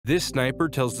This sniper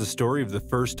tells the story of the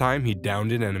first time he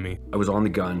downed an enemy. I was on the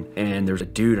gun, and there's a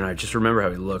dude, and I just remember how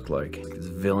he looked like this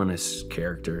villainous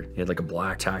character. He had like a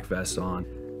black tack vest on,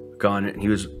 gun, and he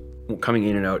was coming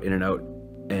in and out,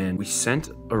 and we sent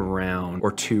a round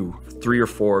or two. 3 or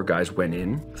 4 guys went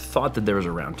in. Thought that there was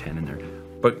around 10 in there,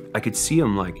 but I could see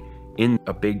him like in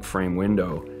a big frame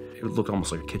window. It looked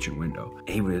almost like a kitchen window.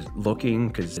 He was looking,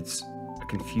 because it's a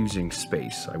confusing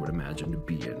space, I would imagine, to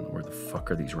be in. Where the fuck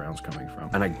are these rounds coming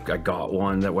from? And I got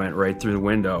one that went right through the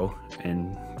window,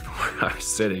 and I was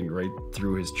sitting right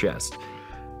through his chest.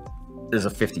 There's a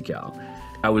 50 cal.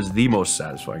 That was the most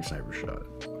satisfying sniper shot.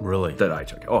 Really? That I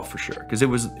took. Oh, for sure. Because it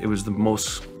was the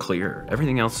most clear.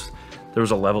 Everything else, there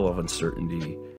was a level of uncertainty.